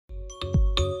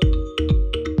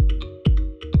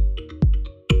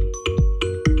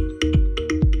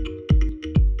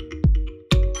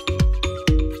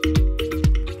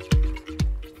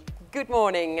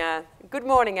morning. Good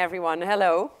morning, everyone.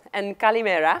 Hello. And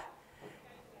Kalimera.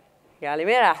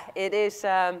 Kalimera. It is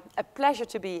a pleasure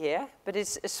to be here, but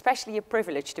it's especially a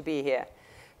privilege to be here.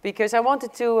 Because I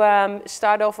wanted to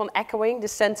start off on echoing the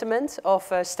sentiment of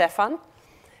Stefan,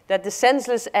 that the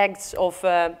senseless acts of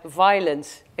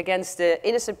violence against the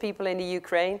innocent people in the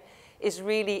Ukraine is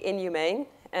really inhumane.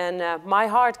 And my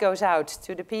heart goes out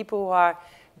to the people who are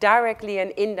directly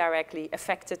and indirectly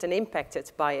affected and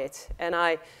impacted by it. And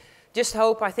I just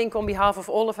hope, I think on behalf of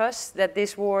all of us, that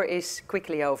this war is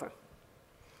quickly over.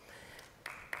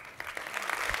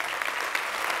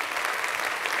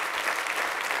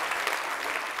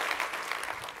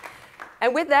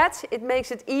 And with that, it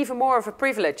makes it even more of a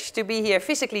privilege to be here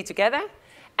physically together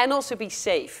and also be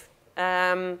safe.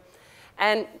 And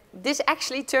this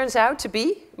actually turns out to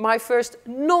be my first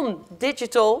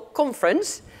non-digital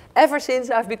conference ever since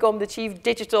I've become the Chief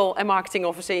Digital and Marketing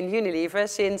Officer in Unilever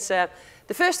since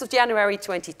the 1st of January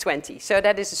 2020. So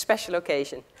that is a special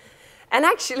occasion. And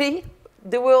actually,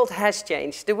 the world has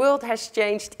changed. The world has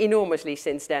changed enormously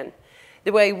since then.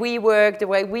 The way we work, the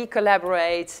way we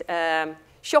collaborate,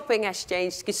 shopping has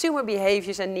changed, consumer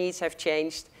behaviors and needs have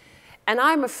changed. And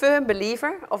I'm a firm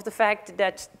believer of the fact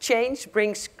that change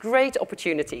brings great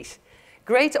opportunities.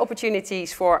 Great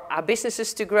opportunities for our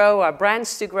businesses to grow, our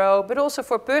brands to grow, but also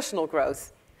for personal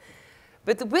growth.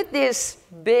 But with these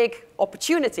big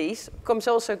opportunities comes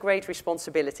also great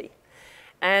responsibility.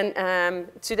 And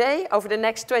today, over the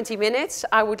next 20 minutes,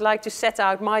 I would like to set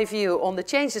out my view on the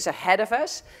changes ahead of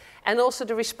us and also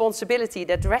the responsibility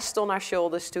that rests on our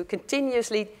shoulders to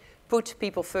continuously put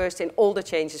people first in all the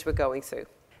changes we're going through.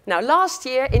 Now, last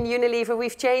year in Unilever,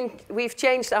 we've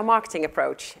changed our marketing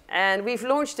approach. And we've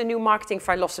launched a new marketing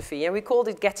philosophy, and we called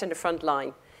it Get in the Front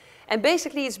Line. And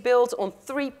basically, it's built on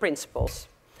 3 principles.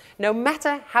 No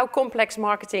matter how complex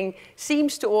marketing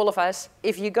seems to all of us,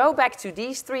 if you go back to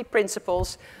these 3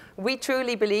 principles, we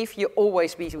truly believe you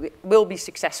always will be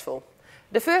successful.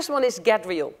 The first one is get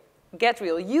real. Get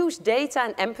real. Use data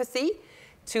and empathy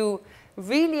to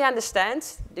really understand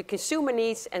the consumer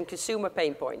needs and consumer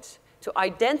pain points, to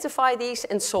identify these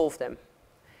and solve them.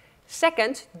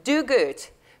 Second, do good.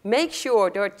 Make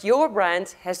sure that your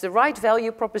brand has the right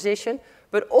value proposition,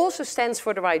 but also stands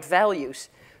for the right values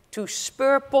to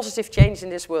spur positive change in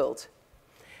this world.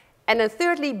 And then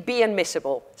thirdly, be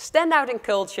unmissable. Stand out in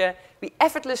culture, be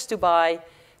effortless to buy.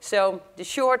 So the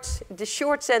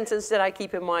short sentence that I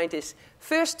keep in mind is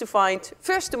first to mind,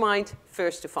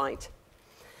 first to find.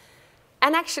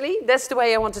 And actually, that's the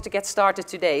way I wanted to get started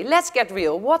today. Let's get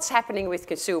real. What's happening with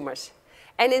consumers?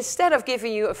 And instead of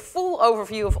giving you a full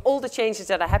overview of all the changes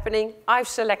that are happening, I've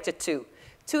selected 2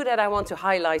 that I want to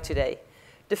highlight today.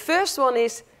 The first one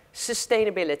is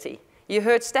sustainability. You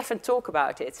heard Stefan talk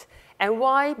about it. And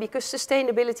why? Because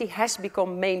sustainability has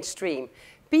become mainstream.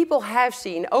 People have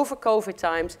seen over COVID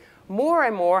times more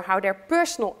and more how their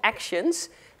personal actions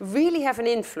really have an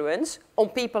influence on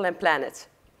people and planet.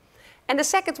 And the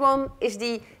second one is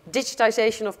the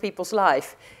digitization of people's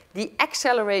life, the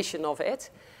acceleration of it.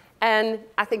 And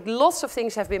I think lots of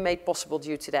things have been made possible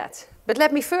due to that. But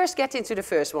let me first get into the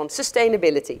first one,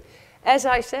 sustainability. As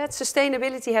I said,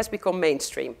 sustainability has become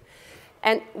mainstream.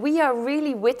 And we are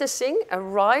really witnessing a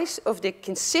rise of the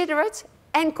considerate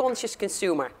and conscious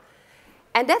consumer.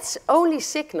 And that's only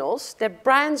signals that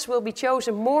brands will be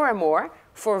chosen more and more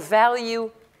for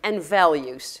value and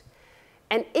values.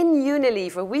 And in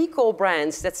Unilever, we call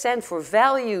brands that stand for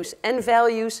values and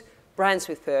values brands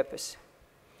with purpose.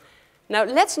 Now,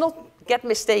 let's not get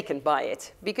mistaken by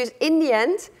it, because in the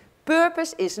end,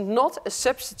 purpose is not a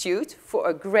substitute for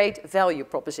a great value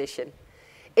proposition.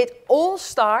 It all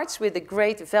starts with a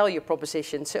great value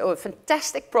proposition, so a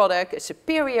fantastic product, a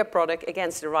superior product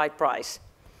against the right price.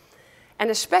 And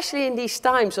especially in these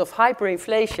times of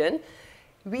hyperinflation,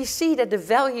 we see that the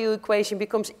value equation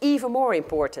becomes even more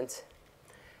important.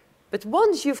 But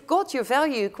once you've got your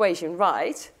value equation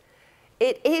right,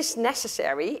 it is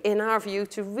necessary, in our view,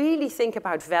 to really think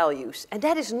about values. And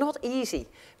that is not easy,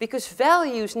 because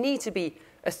values need to be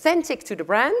authentic to the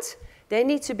brand. They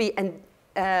need to be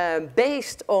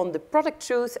based on the product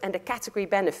truth and the category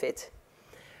benefit.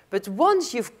 But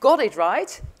once you've got it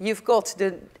right, you've got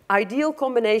the ideal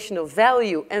combination of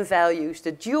value and values,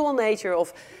 the dual nature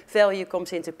of value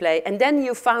comes into play, and then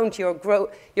you found your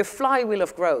flywheel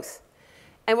of growth.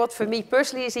 And what for me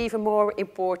personally is even more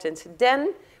important,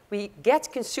 then we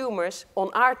get consumers on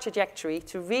our trajectory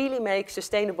to really make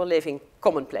sustainable living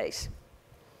commonplace.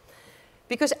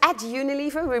 Because at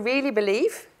Unilever, we really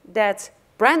believe that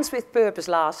brands with purpose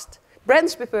last,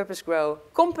 brands with purpose grow,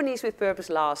 companies with purpose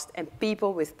last, and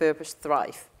people with purpose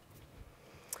thrive.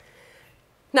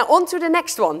 Now on to the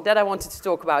next one that I wanted to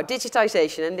talk about,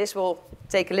 digitization, and this will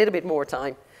take a little bit more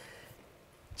time.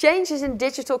 Changes in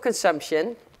digital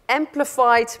consumption,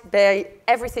 amplified by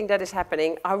everything that is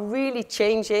happening, are really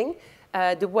changing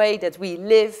the way that we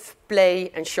live,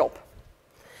 play, and shop.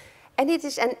 And it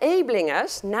is enabling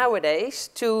us nowadays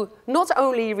to not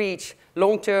only reach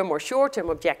long-term or short-term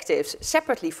objectives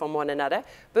separately from one another,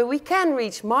 but we can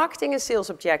reach marketing and sales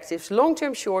objectives,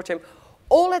 long-term, short-term,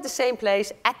 all at the same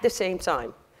place at the same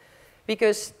time.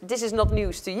 Because this is not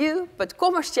news to you, but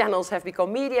commerce channels have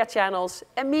become media channels,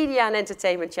 and media and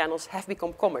entertainment channels have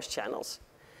become commerce channels.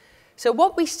 So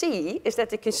what we see is that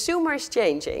the consumer is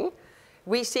changing,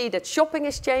 we see that shopping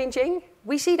is changing,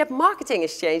 we see that marketing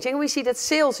is changing, we see that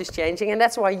sales is changing, and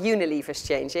that's why Unilever is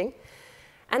changing.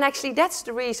 And actually that's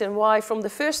the reason why from the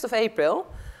 1st of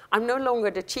April, I'm no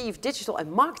longer the Chief Digital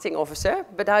and Marketing Officer,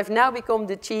 but I've now become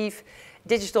the Chief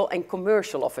Digital and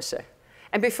Commercial Officer.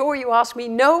 And before you ask me,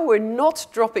 no, we're not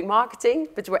dropping marketing,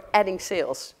 but we're adding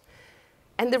sales.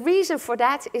 And the reason for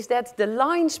that is that the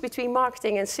lines between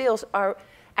marketing and sales are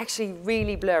actually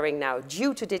really blurring now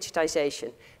due to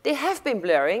digitization. They have been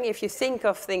blurring if you think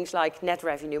of things like net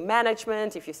revenue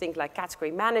management, if you think like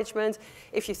category management,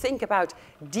 if you think about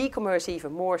e-commerce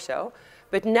even more so.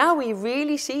 But now we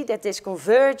really see that this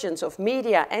convergence of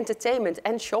media, entertainment,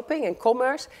 and shopping and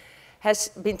commerce has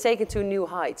been taken to new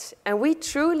heights. And we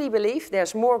truly believe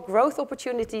there's more growth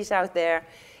opportunities out there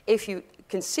if you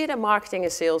consider marketing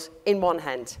and sales in one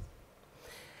hand.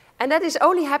 And that is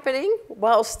only happening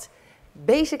whilst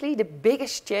basically the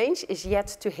biggest change is yet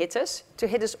to hit us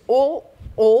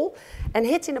all, and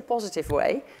hit in a positive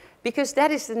way, because that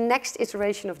is the next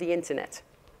iteration of the internet.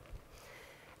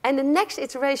 And the next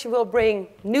iteration will bring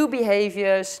new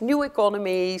behaviors, new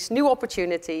economies, new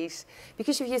opportunities.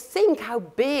 Because if you think how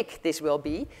big this will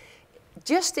be,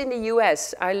 just in the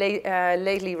US, I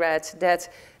lately read that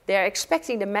they're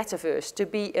expecting the metaverse to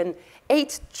be an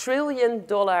 $8 trillion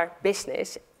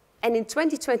business. And in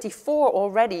 2024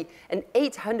 already, an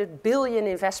 800 billion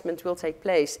investment will take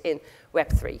place in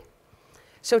Web3.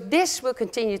 So this will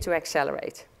continue to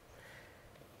accelerate.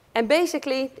 And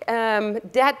basically,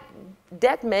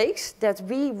 that makes that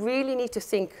we really need to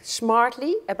think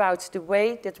smartly about the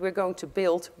way that we're going to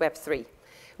build Web3.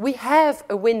 We have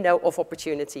a window of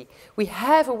opportunity. We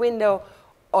have a window,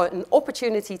 or an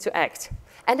opportunity to act.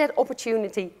 And that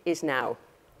opportunity is now.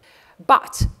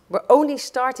 But we're only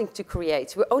starting to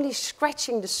create. We're only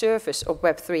scratching the surface of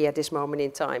Web3 at this moment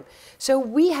in time. So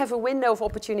we have a window of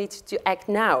opportunity to act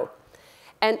now.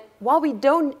 And while we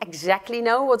don't exactly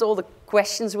know what all the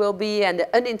questions will be and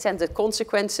the unintended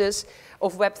consequences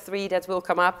of Web3 that will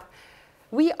come up,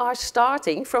 we are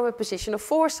starting from a position of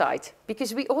foresight,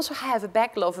 because we also have a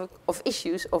backlog of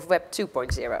issues of Web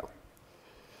 2.0.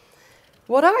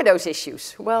 What are those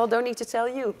issues? Well, don't need to tell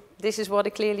you. This is what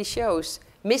it clearly shows.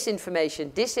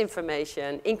 Misinformation,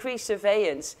 disinformation, increased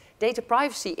surveillance, data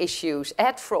privacy issues,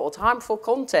 ad fraud, harmful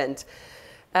content,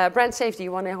 brand safety,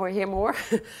 you want to hear more?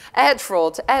 Ad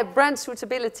fraud, brand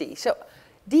suitability. So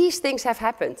these things have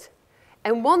happened.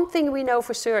 And one thing we know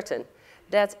for certain,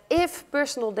 that if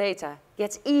personal data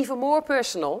gets even more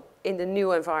personal in the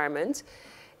new environment,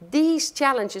 these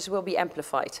challenges will be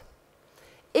amplified.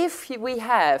 If we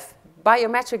have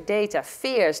biometric data,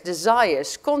 fears,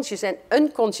 desires, conscious and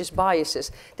unconscious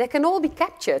biases, that can all be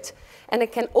captured and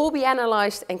it can all be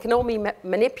analyzed and can all be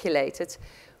manipulated,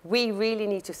 we really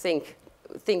need to think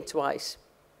twice.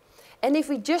 And if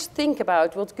we just think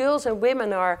about what girls and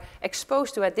women are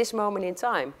exposed to at this moment in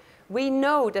time, we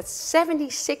know that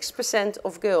 76%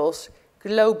 of girls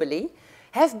globally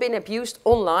have been abused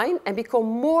online and become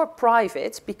more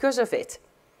private because of it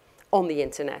on the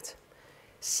internet.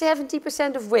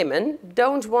 70% of women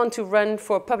don't want to run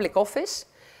for public office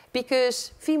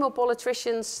because female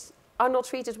politicians are not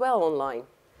treated well online.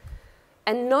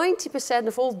 And 90%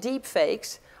 of all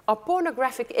deepfakes are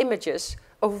pornographic images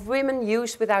of women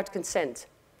used without consent.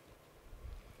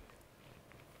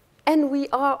 And we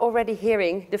are already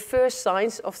hearing the first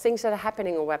signs of things that are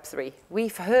happening on Web3.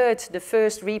 We've heard the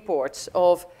first reports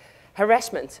of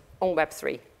harassment on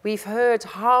Web3. We've heard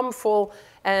harmful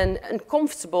and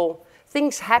uncomfortable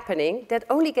things happening that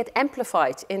only get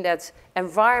amplified in that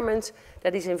environment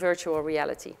that is in virtual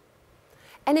reality.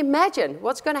 And imagine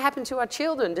what's going to happen to our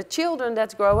children, the children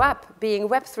that grow up being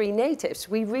Web3 natives.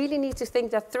 We really need to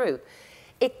think that through.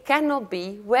 It cannot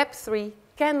be, Web3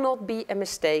 cannot be a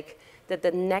mistake that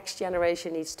the next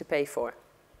generation needs to pay for.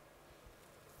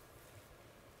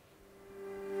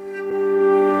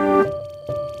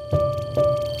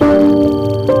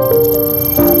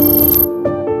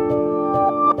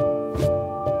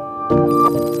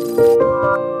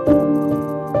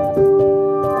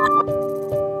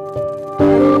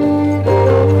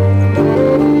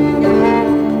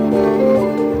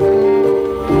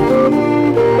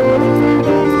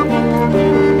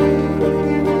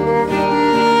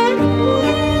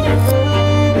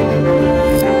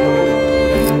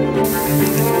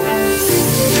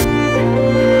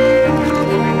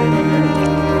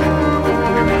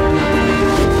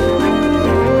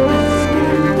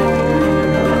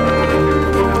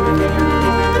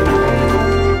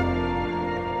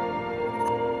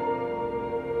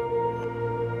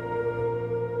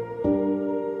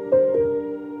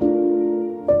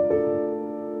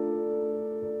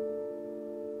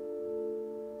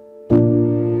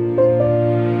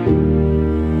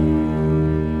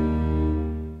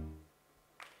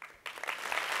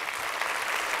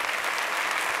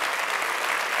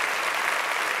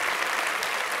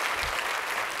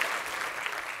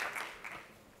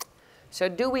 So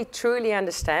do we truly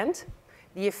understand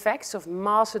the effects of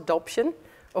mass adoption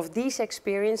of these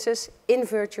experiences in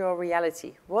virtual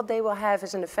reality? What they will have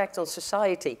as an effect on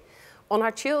society, on our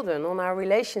children, on our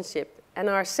relationship, and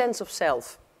our sense of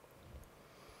self?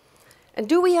 And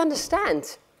do we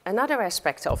understand another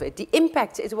aspect of it, the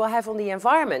impact it will have on the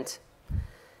environment?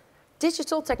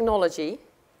 Digital technology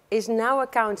is now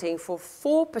accounting for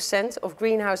 4% of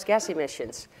greenhouse gas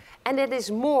emissions. And it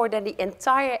is more than the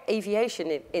entire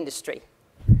aviation industry.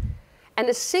 And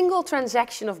a single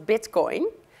transaction of Bitcoin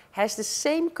has the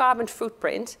same carbon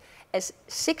footprint as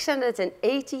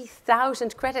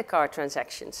 680,000 credit card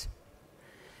transactions.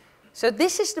 So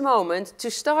this is the moment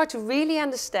to start to really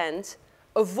understand,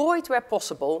 avoid where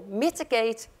possible,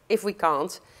 mitigate if we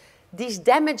can't, these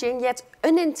damaging yet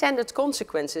unintended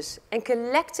consequences and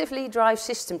collectively drive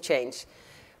system change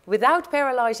without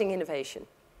paralyzing innovation.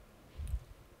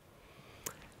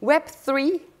 Web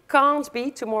 3 can't be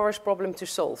tomorrow's problem to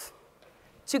solve.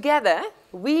 Together,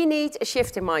 we need a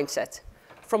shift in mindset,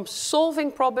 from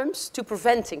solving problems to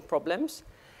preventing problems,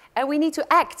 and we need to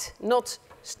act, not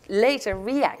later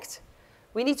react.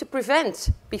 We need to prevent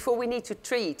before we need to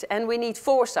treat, and we need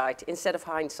foresight instead of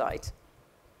hindsight.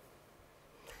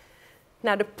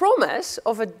 Now, the promise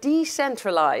of a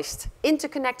decentralized,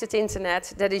 interconnected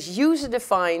internet that is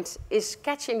user-defined is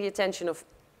catching the attention of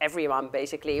everyone,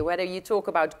 basically, whether you talk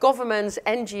about governments,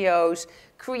 NGOs,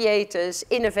 creators,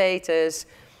 innovators,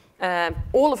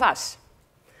 all of us.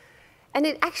 And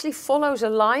it actually follows a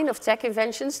line of tech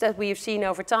inventions that we have seen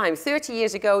over time. 30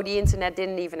 years ago, the internet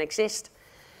didn't even exist.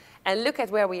 And look at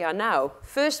where we are now.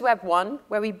 First, Web 1,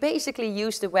 where we basically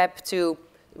used the web to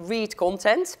read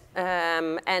content,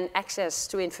 and access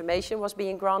to information was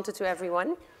being granted to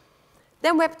everyone.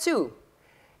 Then Web 2,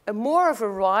 more of a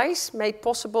rise made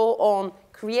possible on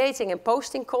creating and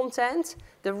posting content,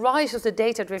 the rise of the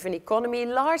data-driven economy,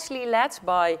 largely led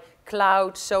by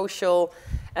cloud, social,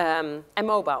 and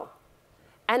mobile.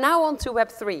 And now on to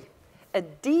Web 3, a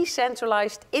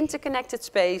decentralized, interconnected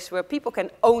space where people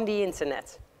can own the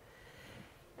internet.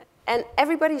 And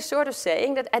everybody's sort of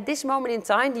saying that at this moment in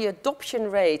time, the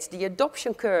adoption rate, the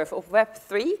adoption curve of Web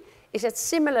 3 is at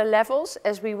similar levels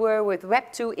as we were with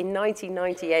Web 2 in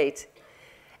 1998.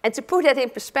 And to put that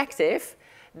in perspective,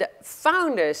 the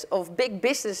founders of big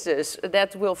businesses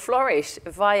that will flourish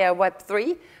via Web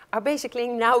 3 are basically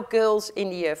now girls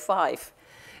in year 5.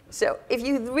 So if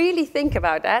you really think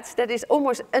about that, that is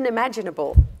almost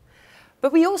unimaginable.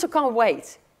 But we also can't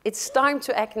wait. It's time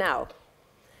to act now.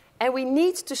 And we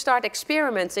need to start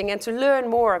experimenting and to learn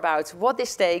more about what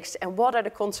this takes and what are the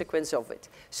consequences of it,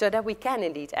 so that we can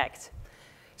indeed act.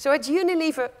 So at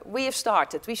Unilever, we have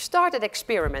started. We started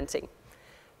experimenting.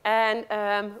 And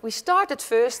we started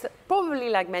first, probably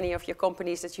like many of your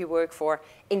companies that you work for,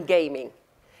 in gaming.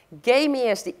 Gaming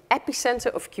as the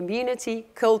epicenter of community,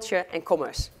 culture, and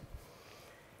commerce.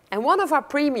 And one of our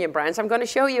premium brands, I'm going to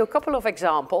show you a couple of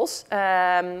examples,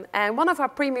 and one of our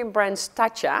premium brands,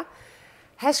 Tatcha,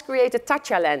 has created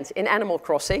Tatcha Land in Animal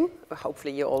Crossing.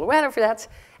 Hopefully you're all aware of that.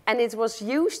 And it was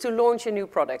used to launch a new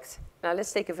product. Now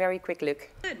let's take a very quick look.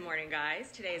 Good morning,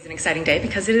 guys. Today is an exciting day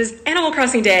because it is Animal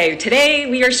Crossing Day. Today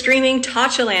we are streaming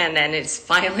Tatcha Land, and it's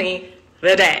finally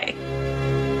the day.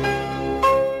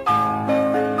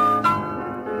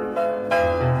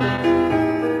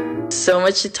 So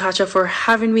much to Tatcha for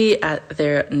having me at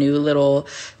their new little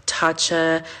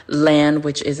Tatcha Land,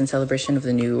 which is in celebration of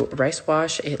the new rice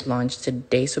wash. It launched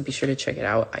today, so be sure to check it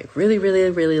out. I really, really,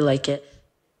 really like it.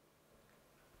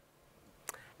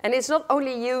 And it's not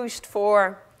only used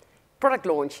for product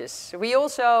launches. We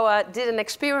also did an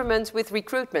experiment with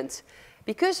recruitment.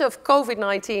 Because of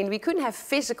COVID-19, we couldn't have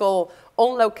physical,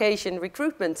 on-location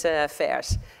recruitment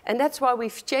fairs. And that's why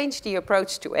we've changed the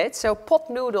approach to it. So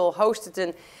Pot Noodle hosted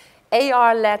an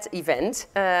AR-led event,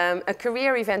 a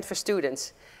career event for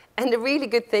students. And the really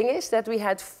good thing is that we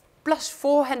had plus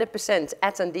 400%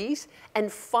 attendees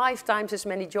and 5 times as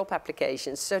many job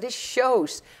applications. So this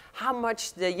shows how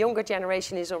much the younger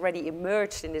generation is already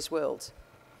immersed in this world.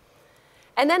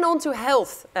 And then on to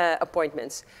health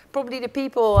appointments. Probably the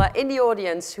people in the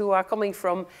audience who are coming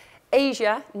from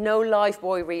Asia know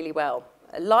Lifebuoy really well.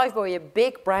 Lifebuoy, a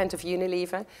big brand of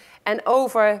Unilever. And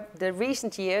over the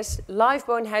recent years,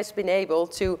 Lifebuoy has been able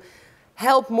to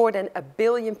help more than 1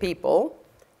 billion people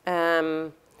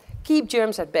keep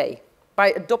germs at bay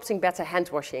by adopting better hand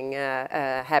washing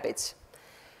habits.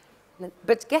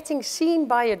 But getting seen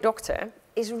by a doctor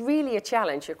is really a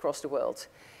challenge across the world.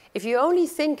 If you only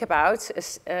think about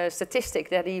a statistic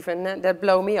that that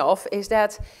blow me off, is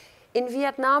that in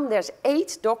Vietnam there's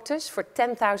 8 doctors for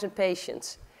 10,000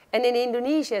 patients. And in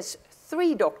Indonesia it's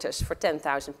 3 doctors for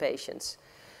 10,000 patients.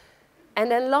 And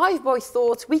then Lifebuoy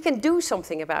thought, we can do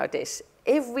something about this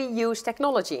if we use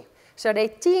technology. So they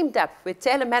teamed up with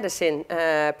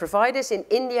telemedicine providers in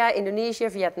India, Indonesia,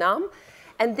 Vietnam,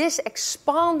 and this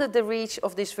expanded the reach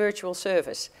of this virtual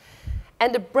service.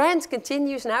 And the brand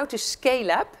continues now to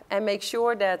scale up and make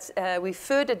sure that we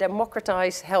further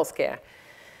democratize healthcare.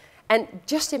 And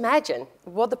just imagine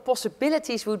what the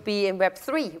possibilities would be in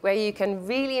Web3, where you can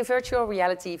really, in virtual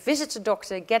reality, visit a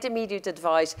doctor, get immediate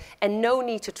advice, and no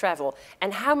need to travel,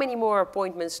 and how many more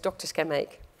appointments doctors can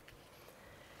make.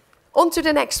 On to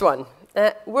the next one.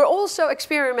 We're also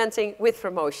experimenting with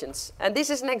promotions. And this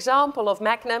is an example of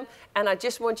Magnum, and I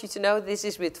just want you to know this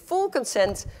is with full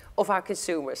consent of our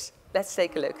consumers. Let's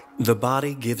take a look. The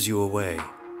body gives you away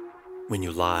when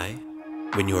you lie,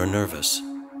 when you are nervous,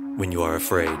 when you are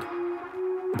afraid,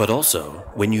 but also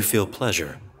when you feel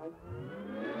pleasure.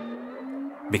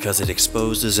 Because it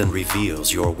exposes and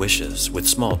reveals your wishes with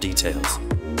small details,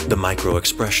 the micro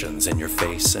expressions in your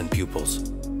face and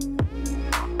pupils.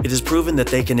 It is proven that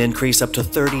they can increase up to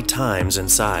 30 times in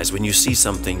size when you see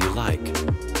something you like.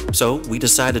 So we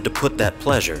decided to put that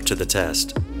pleasure to the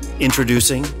test.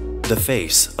 Introducing the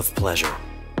face of pleasure,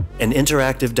 an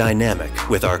interactive dynamic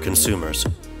with our consumers.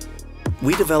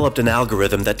 We developed an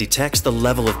algorithm that detects the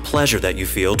level of pleasure that you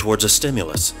feel towards a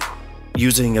stimulus.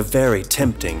 Using a very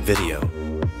tempting video,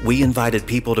 we invited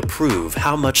people to prove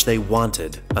how much they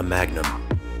wanted a Magnum.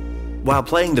 While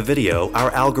playing the video,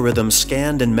 our algorithm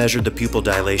scanned and measured the pupil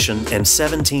dilation and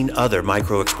 17 other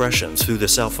micro-expressions through the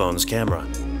cell phone's camera.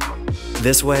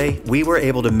 This way, we were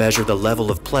able to measure the level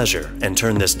of pleasure and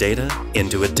turn this data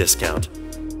into a discount.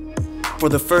 For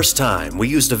the first time, we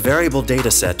used a variable data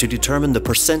set to determine the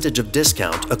percentage of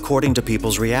discount according to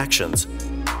people's reactions.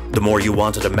 The more you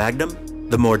wanted a Magnum,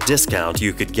 the more discount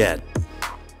you could get.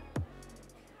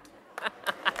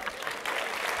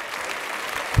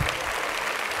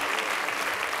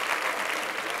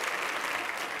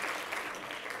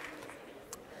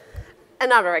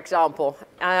 Another example.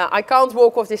 I can't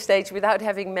walk off this stage without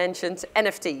having mentioned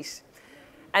NFTs.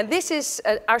 And this is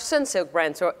our Sunsilk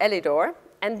brand, or Elidor.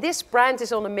 And this brand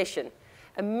is on a mission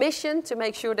to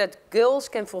make sure that girls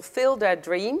can fulfill their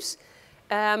dreams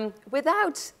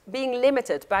without being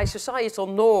limited by societal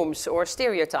norms or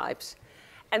stereotypes.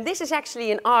 And this is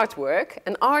actually an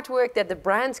artwork that the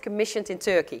brand commissioned in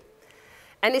Turkey.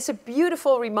 And it's a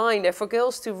beautiful reminder for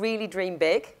girls to really dream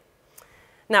big.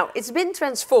 Now, it's been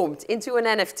transformed into an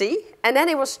NFT, and then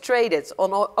it was traded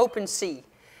on OpenSea.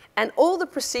 And all the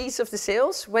proceeds of the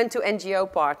sales went to NGO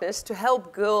partners to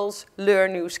help girls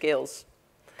learn new skills.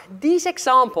 These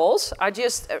examples are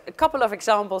just a couple of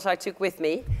examples I took with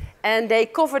me, and they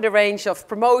cover the range of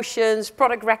promotions,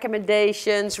 product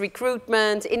recommendations,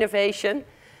 recruitment, innovation.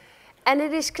 And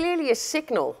it is clearly a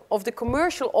signal of the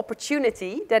commercial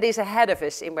opportunity that is ahead of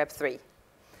us in Web3.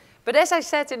 But as I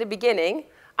said in the beginning,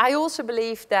 I also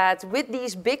believe that with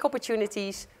these big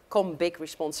opportunities come big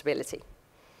responsibility.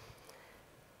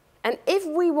 And if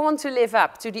we want to live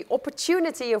up to the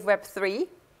opportunity of Web3,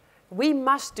 we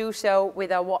must do so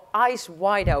with our eyes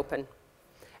wide open.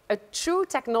 A true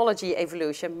technology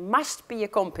evolution must be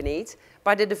accompanied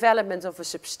by the development of a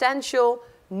substantial,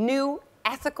 new,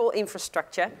 ethical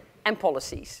infrastructure and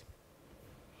policies.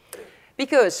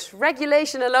 Because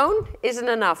regulation alone isn't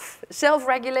enough.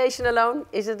 Self-regulation alone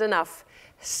isn't enough.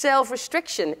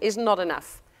 Self-restriction is not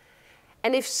enough.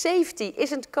 And if safety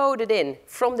isn't coded in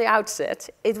from the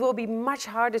outset, it will be much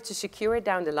harder to secure it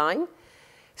down the line.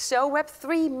 So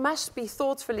Web3 must be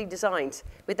thoughtfully designed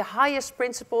with the highest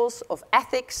principles of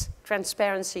ethics,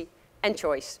 transparency, and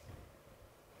choice.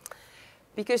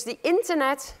 Because the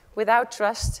internet without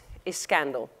trust is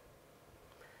scandal.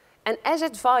 And as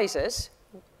advisors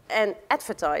and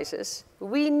advertisers,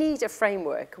 we need a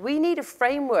framework. We need a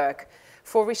framework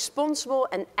for responsible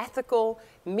and ethical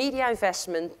media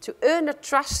investment to earn the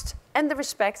trust and the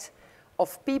respect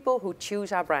of people who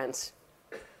choose our brands.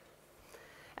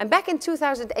 And back in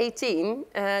 2018,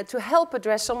 to help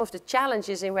address some of the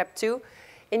challenges in Web2,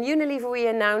 in Unilever we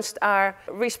announced our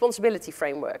responsibility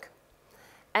framework.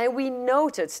 And we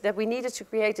noted that we needed to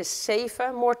create a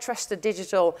safer, more trusted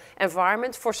digital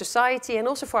environment for society and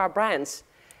also for our brands.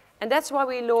 And that's why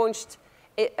we launched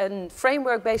a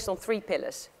framework based on 3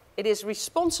 pillars. It is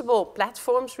responsible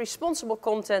platforms, responsible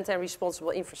content, and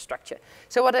responsible infrastructure.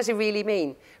 So what does it really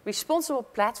mean? Responsible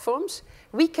platforms,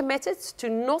 we committed to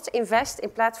not invest in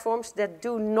platforms that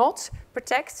do not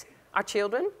protect our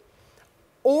children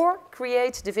or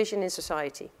create division in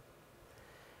society.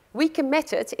 We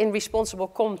committed in responsible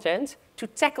content to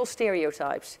tackle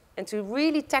stereotypes. and to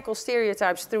really tackle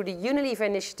stereotypes through the Unilever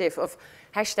initiative of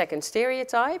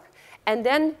 #UnStereotype, and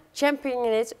then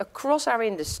championing it across our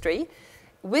industry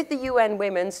with the UN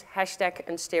Women's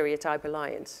 #UnStereotype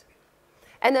Alliance.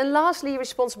 And then lastly,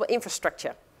 responsible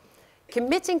infrastructure,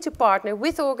 committing to partner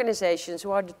with organizations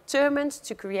who are determined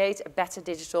to create a better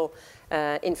digital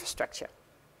infrastructure.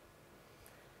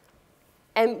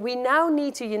 And we now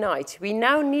need to unite. We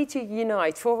now need to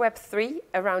unite for Web3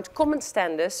 around common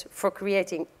standards for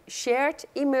creating shared,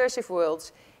 immersive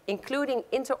worlds, including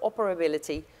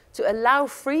interoperability, to allow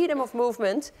freedom of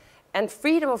movement and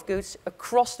freedom of goods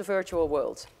across the virtual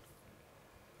world.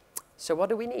 So what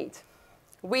do we need?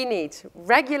 We need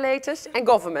regulators and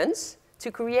governments to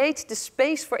create the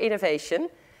space for innovation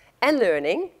and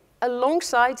learning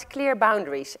alongside clear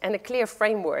boundaries and a clear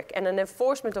framework and an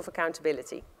enforcement of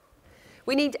accountability.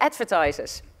 We need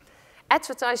advertisers.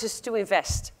 Advertisers to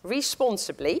invest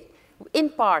responsibly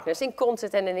in partners, in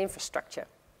content and in infrastructure.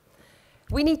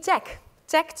 We need tech.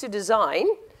 Tech to design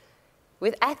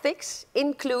with ethics,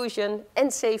 inclusion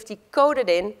and safety coded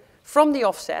in from the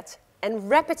offset, and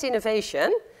rapid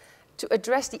innovation to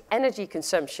address the energy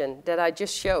consumption that I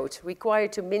just showed,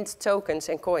 required to mint tokens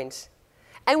and coins.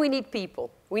 And we need people.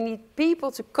 We need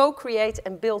people to co-create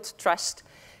and build trust,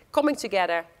 coming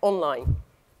together online.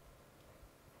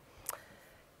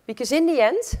 Because in the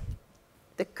end,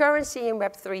 the currency in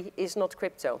Web3 is not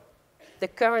crypto. The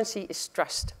currency is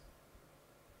trust.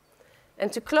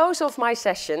 And to close off my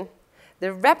session,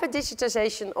 the rapid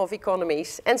digitization of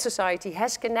economies and society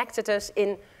has connected us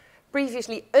in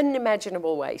previously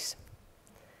unimaginable ways.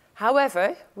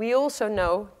 However, we also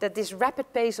know that this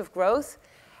rapid pace of growth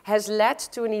has led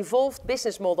to an evolved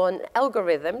business model and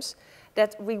algorithms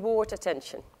that reward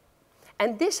attention.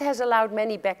 And this has allowed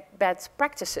many bad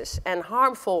practices and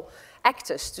harmful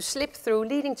actors to slip through,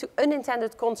 leading to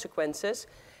unintended consequences,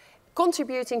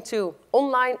 contributing to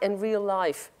online and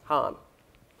real-life harm.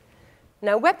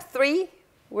 Now, Web3,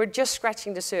 we're just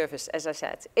scratching the surface, as I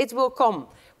said. It will come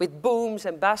with booms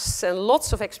and busts and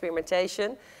lots of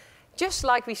experimentation, just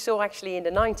like we saw actually in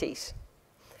the 90s.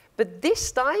 But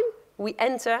this time, we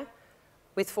enter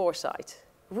with foresight.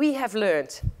 We have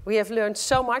learned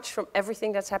so much from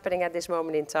everything that's happening at this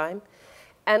moment in time.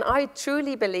 And I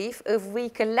truly believe if we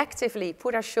collectively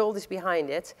put our shoulders behind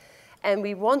it, and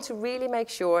we want to really make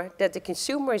sure that the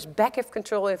consumer is back in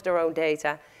control of their own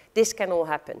data, this can all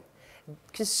happen.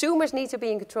 Consumers need to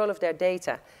be in control of their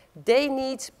data. They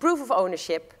need proof of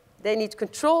ownership. They need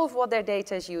control of what their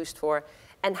data is used for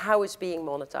and how it's being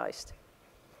monetized.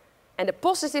 And the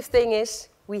positive thing is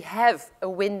we have a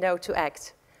window to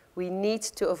act. We need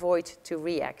to avoid to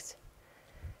react.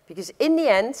 Because in the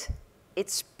end,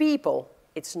 it's people,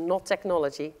 it's not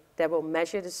technology, that will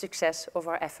measure the success of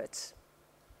our efforts.